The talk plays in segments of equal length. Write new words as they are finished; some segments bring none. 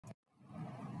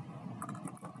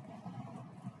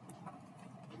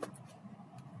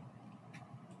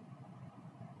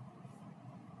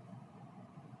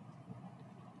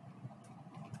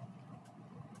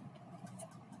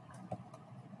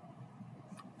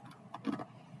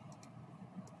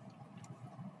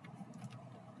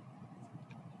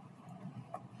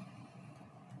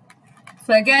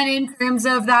So again, in terms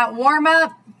of that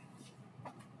warm-up,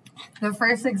 the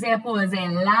first example is a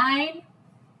line.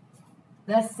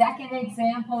 The second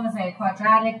example is a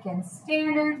quadratic in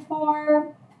standard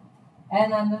form.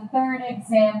 And then the third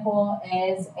example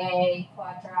is a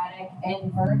quadratic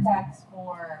in vertex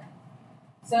form.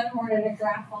 So in order to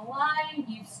graph a line,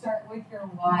 you start with your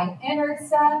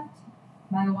y-intercept.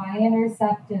 My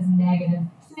y-intercept is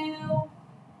 -2.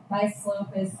 My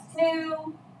slope is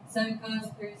 2. So it goes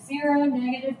through 0,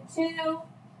 -2,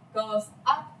 goes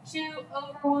up 2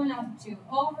 over 1, up 2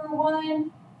 over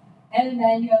 1. And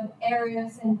then you have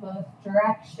arrows in both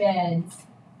directions.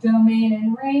 Domain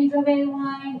and range of a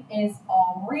line is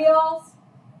all reals.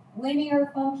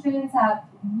 Linear functions have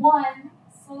one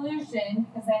solution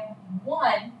because they have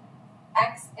one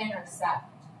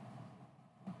x-intercept.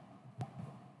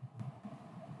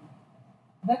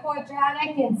 The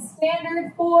quadratic in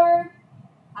standard form,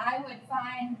 I would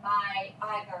find my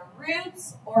either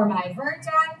roots or my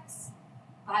vertex.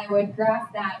 I would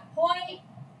graph that point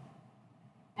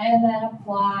and then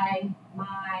apply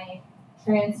my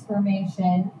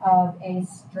transformation of a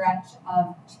stretch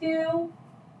of 2.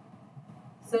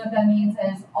 So what that means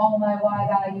is all my y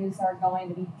values are going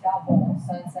to be double.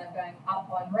 So instead of going up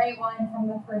 1, right 1 from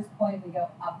the first point, we go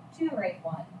up 2, right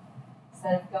 1.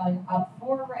 Instead of going up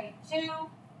 4, right 2,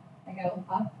 I go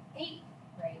up 8,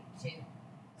 right 2.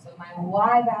 So my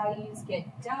y values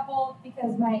get doubled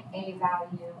because my a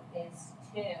value is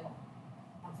 2.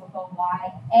 That's what the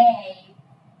ya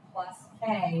plus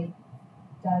k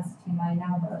does to my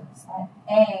numbers. That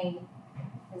a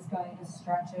is going to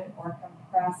stretch it or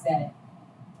compress it.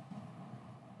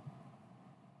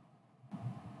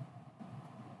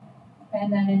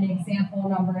 And then in example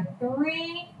number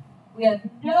 3, we have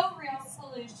no real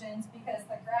solutions because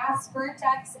the graph's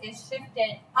vertex is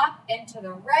shifted up and to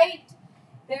the right.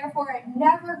 Therefore, it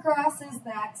never crosses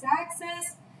the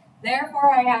x-axis.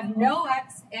 Therefore, I have no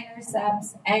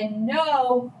x-intercepts and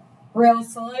no real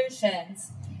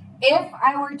solutions. If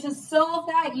I were to solve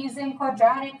that using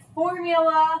quadratic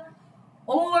formula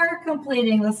or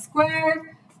completing the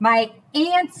square, my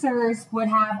answers would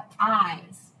have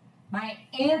eyes. My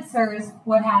answers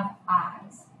would have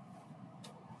eyes.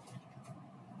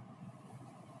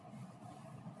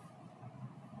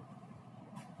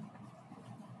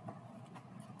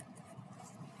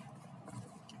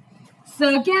 So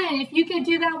again, if you could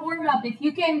do that warm-up, if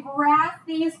you can graph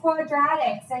these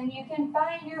quadratics and you can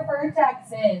find your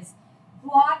vertexes,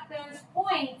 plot those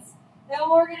points, then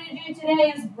what we're going to do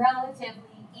today is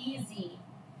relatively easy.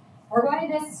 We're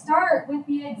going to start with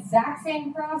the exact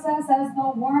same process as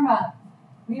the warm-up.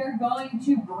 We are going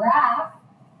to graph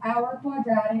our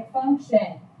quadratic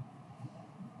function.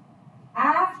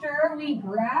 After we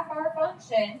graph our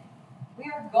function, we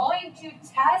are going to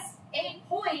test a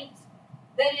point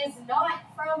that is not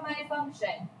from my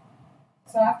function.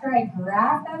 So after I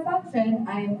graph that function,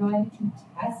 I am going to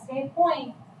test a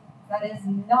point that is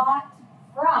not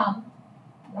from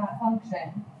that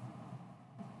function.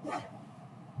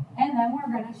 And then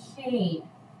we're going to shade.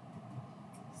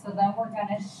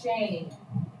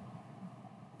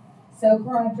 So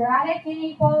quadratic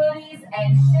inequalities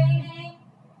and shading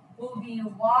will be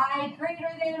y greater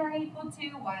than or equal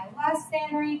to, y less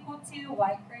than or equal to,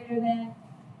 y greater than,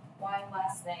 y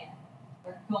less than.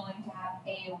 We're going to have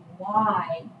a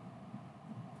y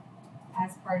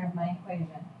as part of my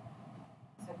equation.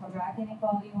 So quadratic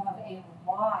inequality will have a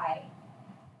y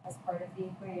as part of the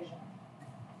equation.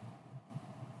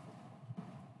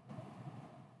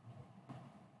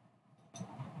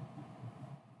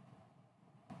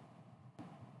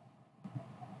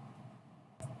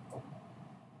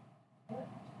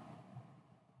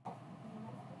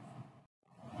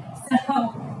 So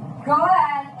go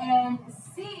ahead and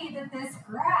see that this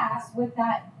graphs with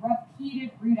that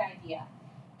repeated root idea.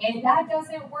 If that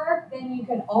doesn't work, then you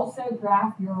can also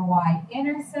graph your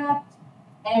y-intercept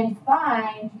and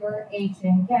find your h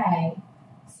and k.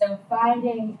 So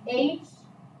finding h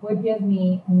would give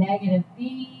me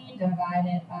 -b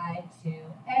divided by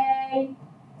 2a.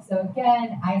 So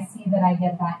again, I see that I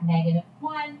get that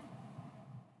 -1.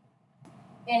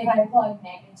 If I plug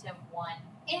 -1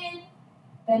 in,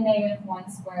 then -1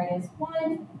 squared is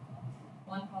 1.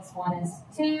 1 plus 1 is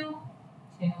 2.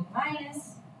 2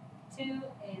 minus 2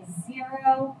 is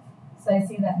 0. So I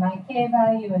see that my k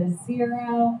value is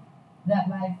 0. That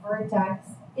my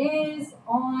vertex is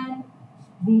on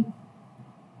the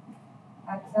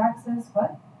x-axis.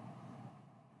 What?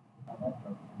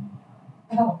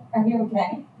 Oh, are you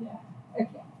okay? Yeah.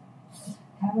 Okay.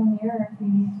 Have a mirror if we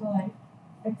need to like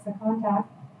fix the contact.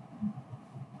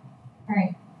 All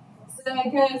right. So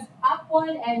it goes up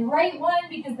 1 and right 1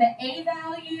 because the a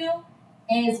value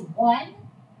is 1.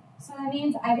 So that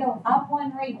means I go up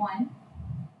 1, right 1.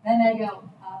 Then I go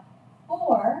up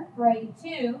 4, right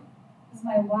 2. Because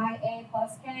my YA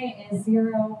plus K is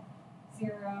 0,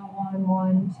 0, 1,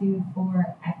 1, 2,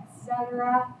 4,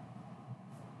 etc.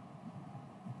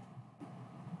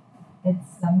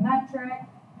 It's symmetric.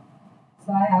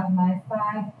 So I have my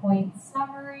 5-point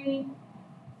summary.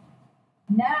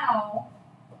 Now,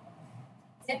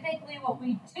 typically what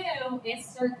we do is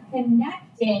start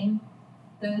connecting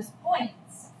those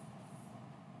points.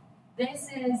 This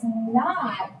is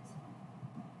not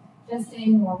just a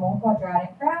normal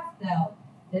quadratic graph though.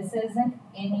 This is an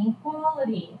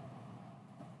inequality,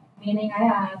 meaning I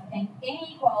have an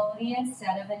inequality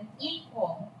instead of an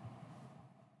equal.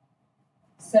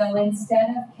 So instead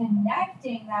of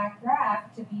connecting that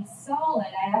graph to be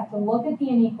solid, I have to look at the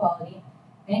inequality.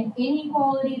 An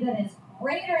inequality that is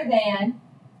greater than,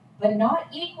 but not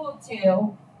equal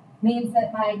to, means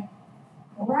that my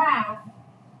graph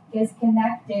is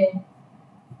connected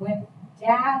with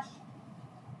dashed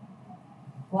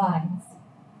lines.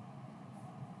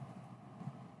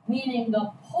 Meaning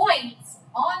the points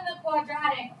on the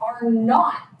quadratic are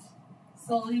not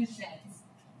solutions.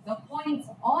 The points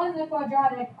on the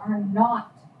quadratic are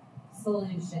not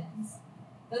solutions.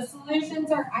 The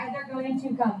solutions are either going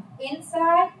to come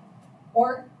inside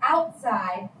or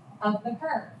outside of the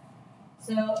curve.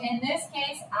 So in this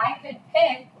case, I could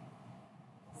pick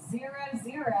 0,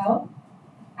 0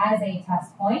 as a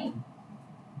test point.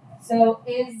 So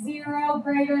is 0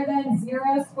 greater than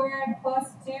 0 squared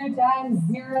plus 2 times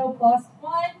 0 plus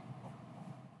 1?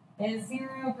 Is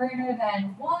 0 greater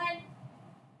than 1?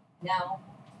 No,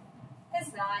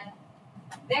 it's not.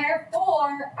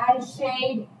 Therefore, I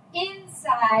shade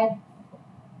inside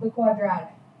the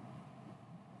quadratic.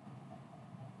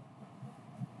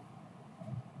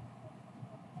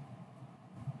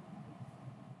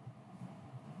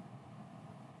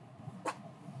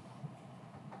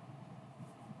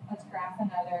 Let's graph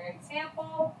another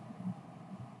example.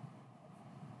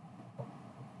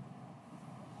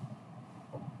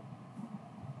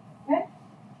 Okay.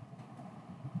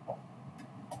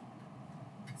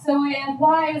 So we have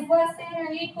y is less than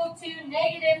or equal to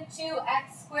negative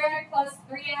 2x squared plus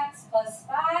 3x plus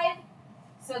 5.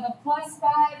 So the plus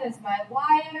 5 is my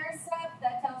y-intercept.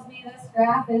 That tells me this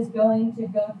graph is going to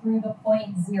go through the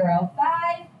point 0,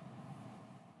 5.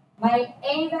 My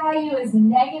a value is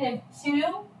negative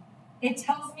 2. It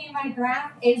tells me my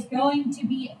graph is going to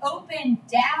be open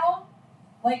down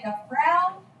like a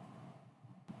frown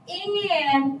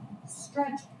and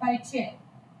stretched by 2.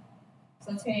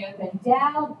 So it's going to open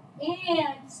down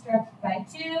and stretched by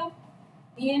 2.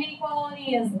 The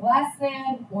inequality is less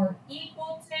than or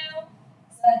equal to.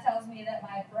 So that tells me that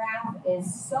my graph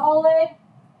is solid.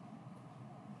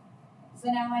 So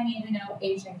now I need to know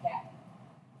H and K.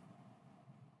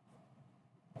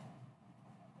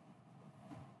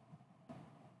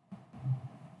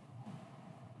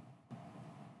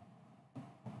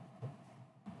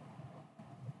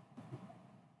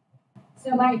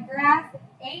 So my graph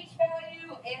H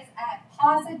value is at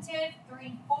positive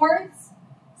 3/4.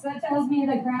 So that tells me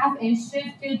the graph is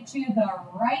shifted to the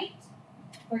right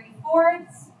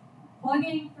 3/4.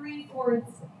 Plugging 3/4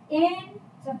 in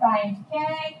to find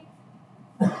K.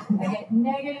 I get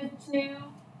negative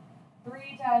 2.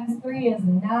 3 times 3 is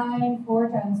 9. 4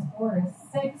 times 4 is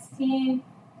 16.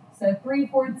 So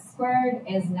 3/4 squared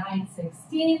is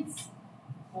 9/16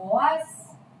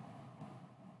 plus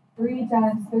 3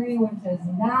 times 3, which is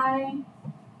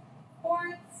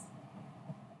 9/4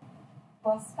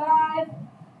 plus 5.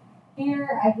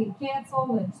 Here I can cancel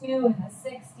the 2 and the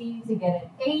 16 to get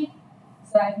an 8.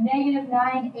 So I have negative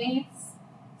 9/8.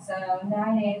 So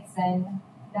 9/8 and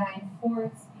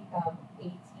 9/4 become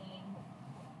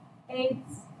 18/8.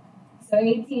 So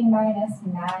 18 minus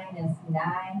 9 is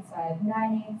 9. So I have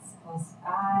 9/8 plus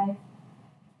 5.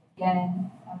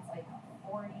 Again, that's like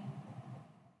 40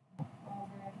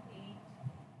 over 8.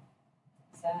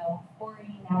 So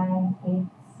 49/8.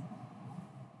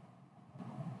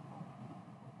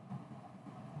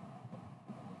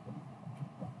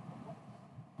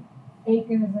 Eight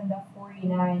goes into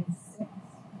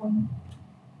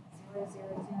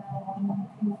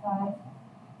 49.0000125.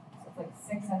 So it's like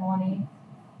 6 1/8.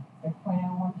 Like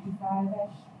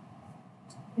 0.0125-ish.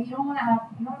 But you don't want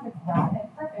to graph it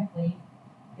perfectly.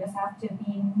 You just have to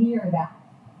be near that.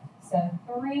 So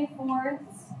 3/4,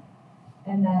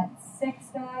 and that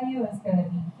 6 value is going to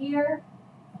be here.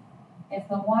 If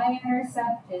the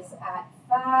y-intercept is at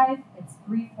 5, it's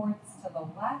 3/4 to the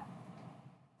left.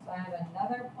 So I have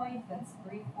another point that's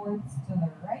 3/4 to the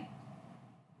right.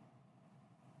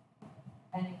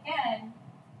 And again,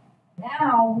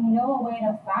 Now we know a way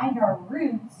to find our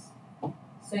roots,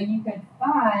 so you could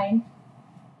find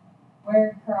where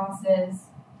it crosses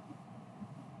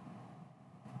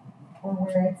or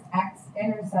where its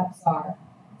x-intercepts are.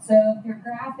 So if your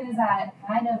graph is at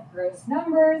kind of gross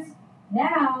numbers,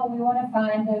 now we want to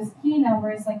find those key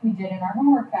numbers like we did in our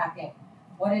homework packet.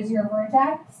 What is your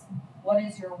vertex? What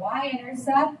is your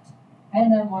y-intercept?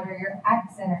 And then what are your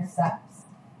x-intercepts?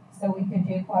 So we could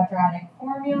do quadratic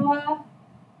formula.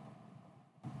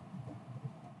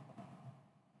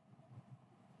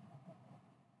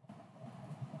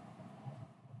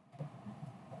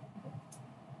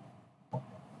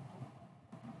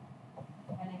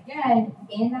 And again,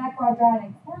 in that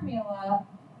quadratic formula,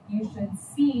 you should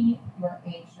see your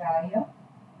h value.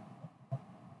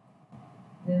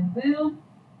 Boom, boom.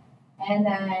 And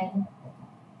then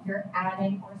you're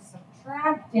adding or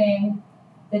subtracting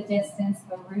the distance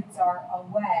the roots are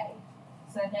away.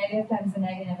 So negative times a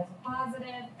negative is a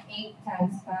positive. 8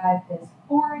 times 5 is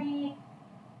 40.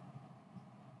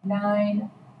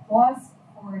 9 plus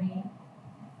 40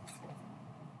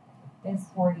 is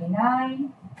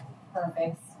 49.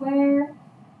 Perfect square.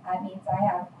 That means I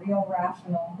have real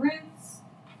rational roots.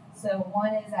 So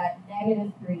one is at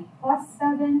negative 3 plus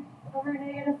 7 over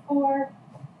negative 4.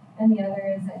 And the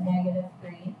other is at negative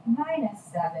 3 minus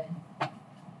 7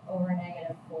 over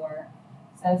negative 4.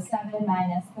 So 7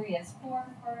 minus 3 is 4.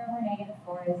 4 over negative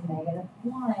 4 is negative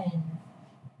 1.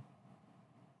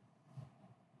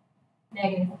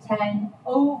 Negative 10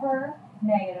 over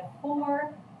negative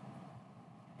 4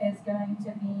 is going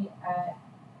to be at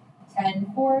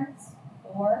 10 fourths,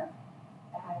 or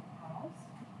that has.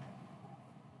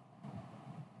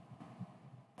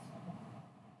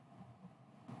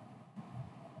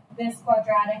 This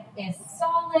quadratic is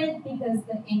solid because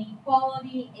the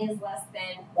inequality is less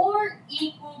than or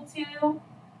equal to.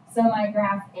 So my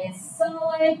graph is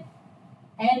solid.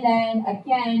 And then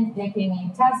again, they gave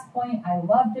me a test point. I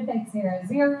love to pick 0,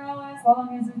 0 as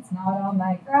long as it's not on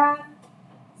my graph.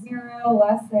 0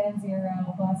 less than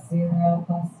 0 plus 0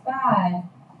 plus 5.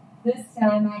 This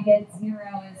time I get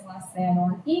 0 is less than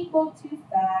or equal to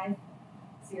 5.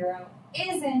 0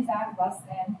 is in fact less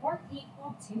than or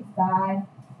equal to 5.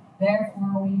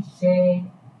 Therefore, we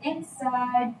shade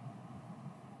inside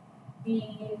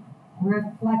the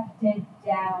reflected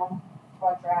down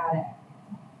quadratic.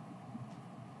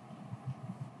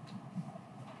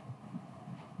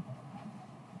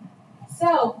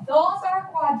 So those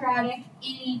are quadratic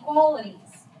inequalities.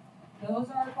 Those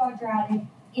are quadratic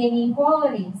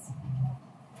inequalities.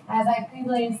 As I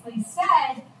previously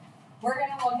said, we're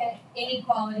going to look at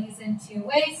inequalities in two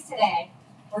ways today.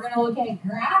 We're going to look at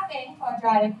graphing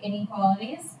quadratic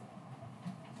inequalities,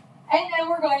 and then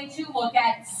we're going to look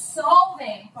at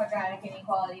solving quadratic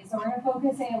inequalities. So we're going to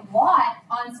focus a lot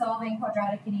on solving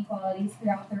quadratic inequalities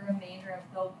throughout the remainder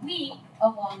of the week,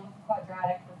 along with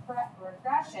quadratic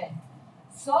regression.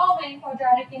 Solving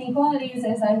quadratic inequalities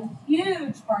is a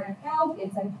huge part of calc.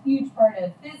 It's a huge part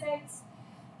of physics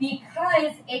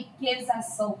because it gives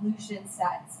us solution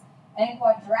sets. And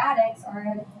quadratics are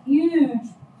a huge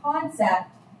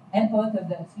concept in both of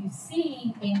those. You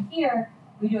see in here,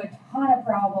 we do a ton of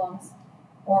problems,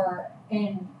 or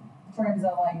in terms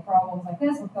of like problems like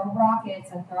this with the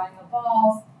rockets and throwing the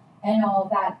balls and all of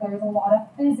that. There's a lot of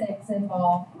physics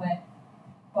involved with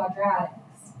quadratics.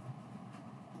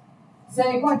 So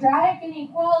a quadratic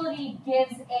inequality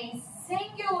gives a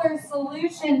singular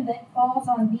solution that falls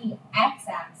on the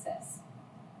x-axis.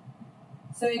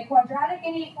 So a quadratic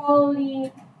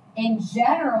inequality in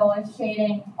general is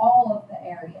shading all of the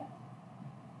area.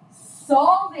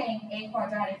 Solving a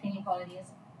quadratic inequality is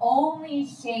only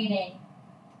shading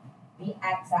the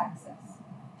x-axis.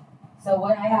 So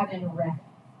what I have in red.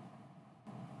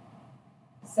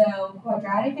 So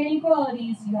quadratic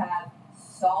inequalities, you have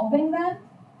solving them,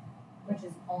 which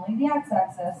is only the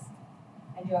x-axis,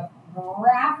 and you have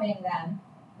graphing them,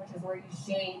 which is where you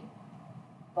shade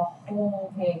the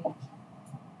whole page.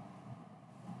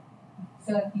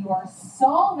 So if you are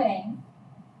solving,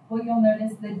 what you'll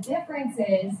notice the difference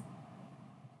is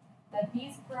that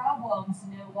these problems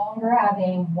no longer have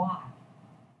a y.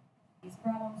 These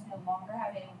problems no longer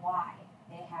have a y.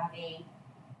 They have a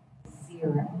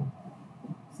 0.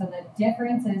 So the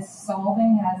difference is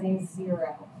solving has a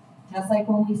 0. Just like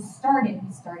when we started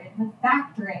with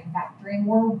factoring. Factoring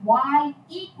were y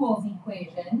equals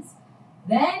equations.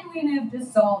 Then we moved to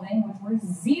solving, which were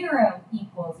 0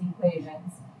 equals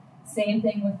equations. Same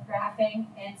thing with graphing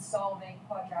and solving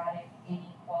quadratic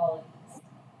inequalities.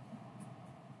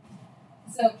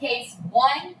 So case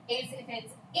 1 is if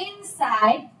it's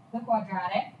inside the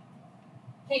quadratic.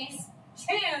 Case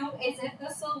 2 is if the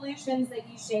solutions that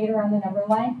you shade are on the number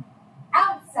line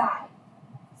outside.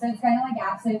 So it's kind of like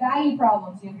absolute value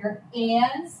problems. You have your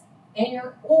ands and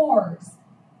your ors.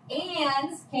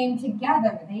 Ands came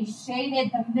together. They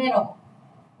shaded the middle.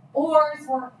 Ors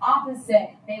were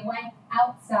opposite. They went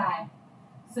outside.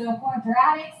 So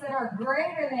quadratics that are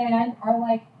greater than are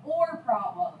like or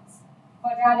problems.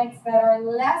 Quadratics that are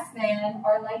less than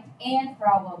are like and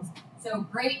problems. So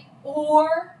great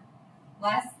or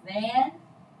less than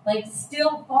like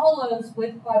still follows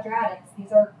with quadratics.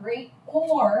 These are great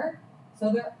or,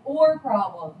 so they're or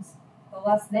problems. The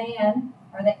less than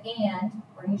are the and,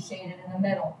 where you shade it in the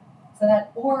middle. So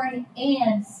that or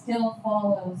and still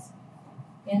follows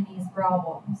in these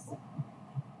problems.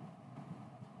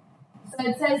 So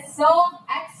it says solve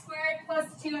x squared plus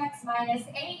 2x minus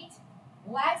 8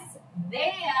 less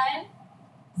than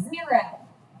 0.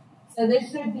 So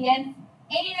this should be an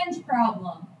and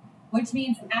problem, which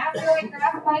means after I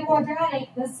graph my quadratic,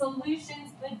 the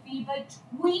solutions would be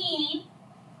between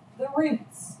the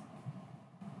roots.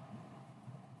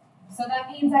 So that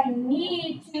means I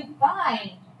need to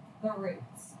find the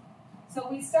roots. So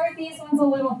we start these ones a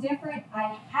little different.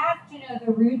 I have to know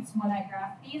the roots when I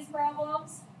graph these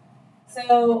problems.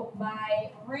 So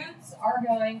my roots are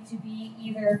going to be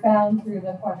either found through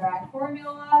the quadratic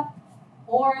formula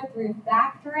or through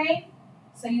factoring.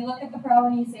 So you look at the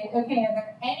problem and you say, okay, are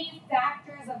there any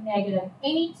factors of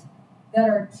 -8 that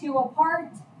are 2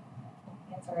 apart?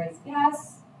 The answer is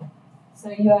yes. So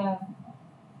you have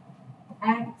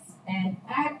x and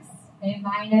x, a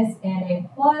minus and a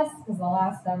plus, because the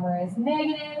last number is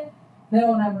negative,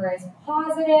 middle number is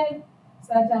positive.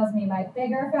 So that tells me my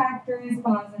bigger factor is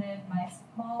positive, my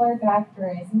smaller factor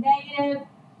is negative.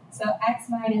 So x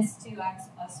minus 2x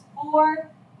plus 4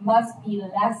 must be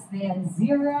less than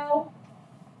 0.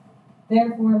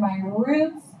 Therefore, my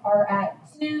roots are at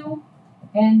 2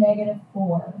 and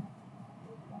 -4.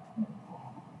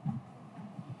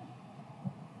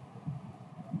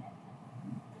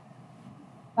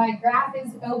 My graph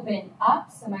is open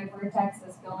up, so my vertex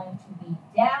is going to be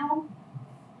down.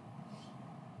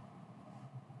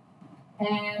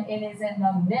 And it is in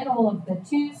the middle of the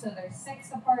 2, so there's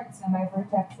 6 apart, so my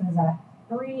vertex is at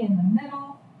 3 in the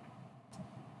middle,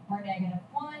 or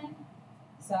 -1.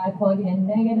 So I plug in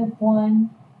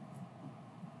 -1.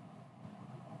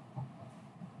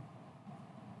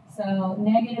 So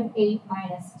 -8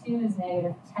 minus 2 is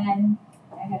 -10.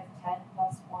 -10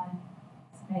 plus 1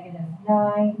 is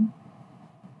 -9.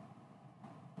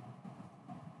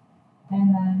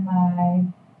 And then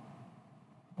my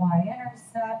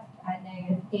y-intercept at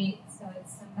 -8, so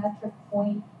it's symmetric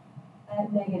point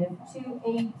at -2,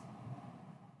 8.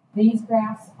 These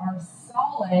graphs are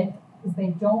solid because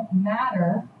they don't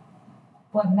matter.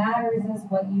 What matters is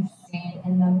what you shade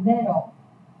in the middle.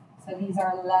 So these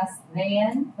are less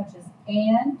than, which is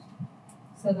and.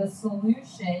 So the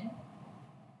solution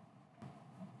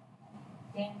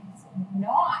is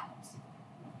not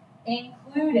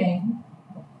including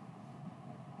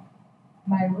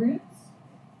my roots,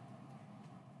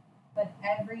 but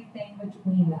everything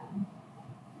between them.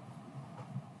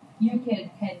 You can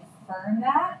confirm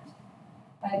that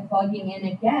by plugging in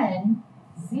again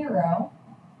 0.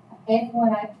 If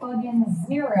when I plug in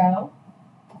 0,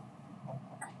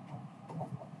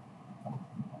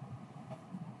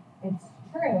 it's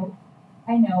true,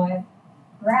 I know I've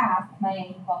graphed my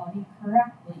inequality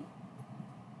correctly.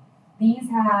 These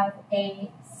have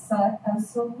a set of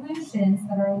solutions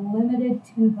that are limited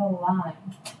to the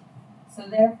line. So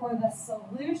therefore the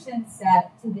solution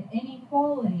set to the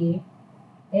inequality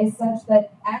is such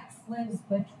that x lives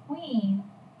between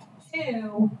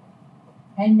 2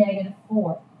 and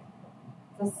 -4.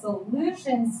 The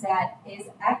solution set is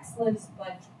x lives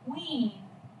between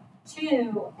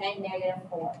 2 and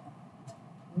 -4,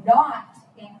 not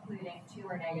including 2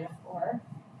 or -4,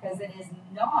 because it is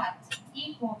not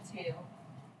equal to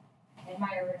in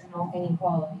my original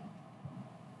inequality.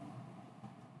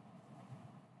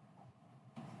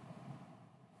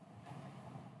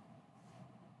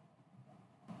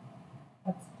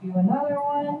 Let's do another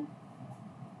one.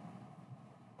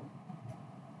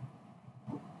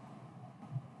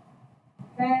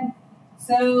 Okay,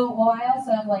 so, well, I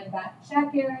also have like that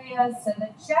check area. So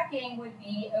the checking would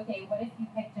be, okay, what if you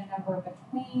picked a number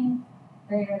between,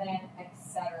 greater than,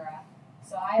 etc.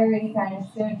 So I already kind of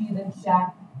showed you the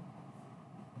check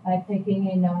by picking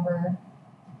a number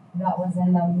that was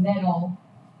in the middle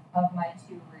of my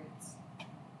 2 roots.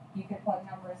 You could plug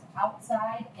numbers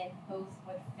outside and both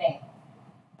would fail.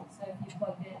 So if you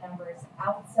plugged in numbers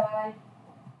outside,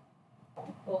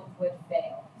 both would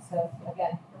fail. So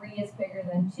again, 3 is bigger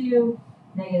than 2,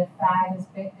 Negative 5 is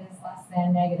less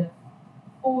than negative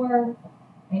 4,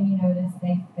 and you notice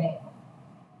they fail,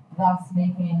 thus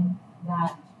making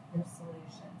that your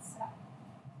solution set.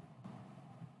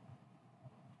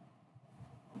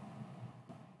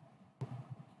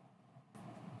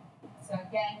 So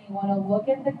again, you want to look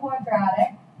at the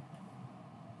quadratic,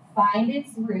 find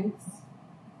its roots,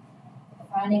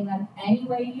 finding them any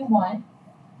way you want.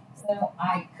 So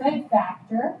I could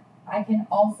factor. I can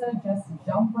also just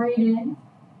jump right in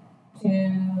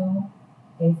to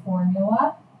a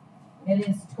formula. It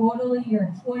is totally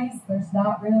your choice. There's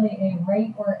not really a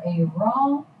right or a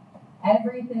wrong.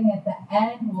 Everything at the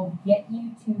end will get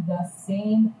you to the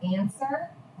same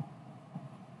answer.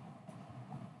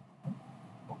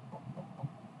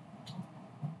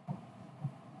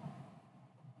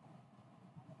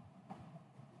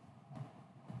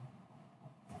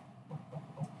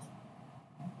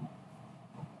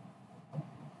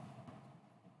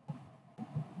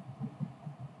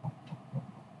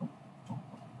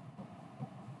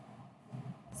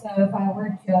 So if I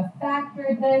were to have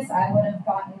factored this, I would have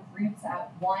gotten roots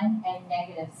at 1 and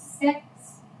negative 6.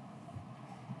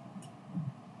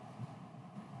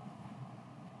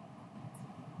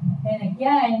 And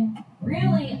again,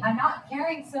 really, I'm not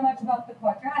caring so much about the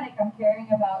quadratic. I'm caring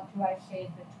about, do I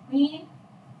shade between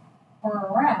or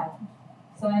around?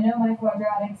 So I know my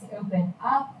quadratics open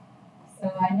up.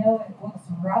 So I know it looks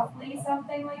roughly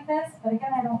something like this. But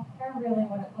again, I don't care really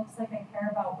what it looks like. I care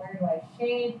about where do I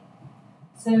shade.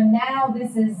 So now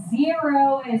this is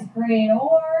 0 is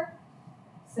greater.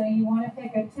 So you want to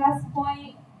pick a test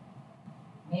point.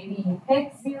 Maybe you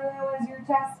pick 0 as your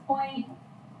test point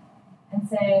and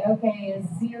say, okay, is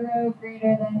 0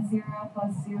 greater than 0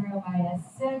 plus 0 minus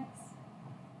 6?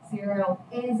 0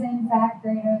 is in fact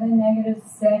greater than negative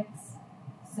 6.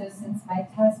 So since my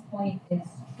test point is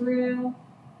true,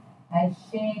 I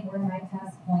shade where my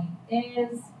test point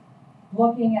is.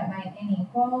 Looking at my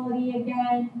inequality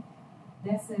again.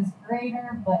 This is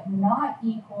greater but not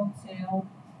equal to,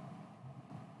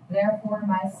 therefore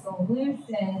my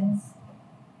solutions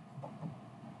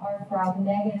are from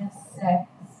negative 6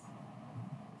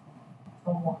 to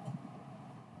 1.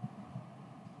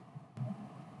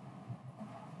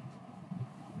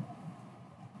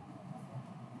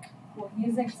 We'll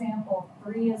use example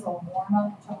 3 as a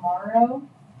warm-up tomorrow.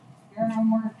 Your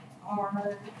homework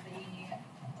are the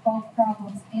 12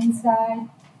 problems inside.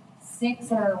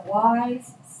 6 are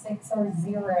Y's, 6 are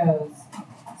zeros.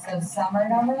 So some are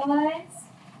number lines,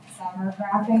 some are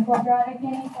graphing quadratic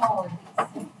inequalities.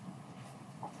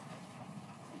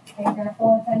 Pay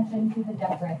careful attention to the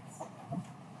difference.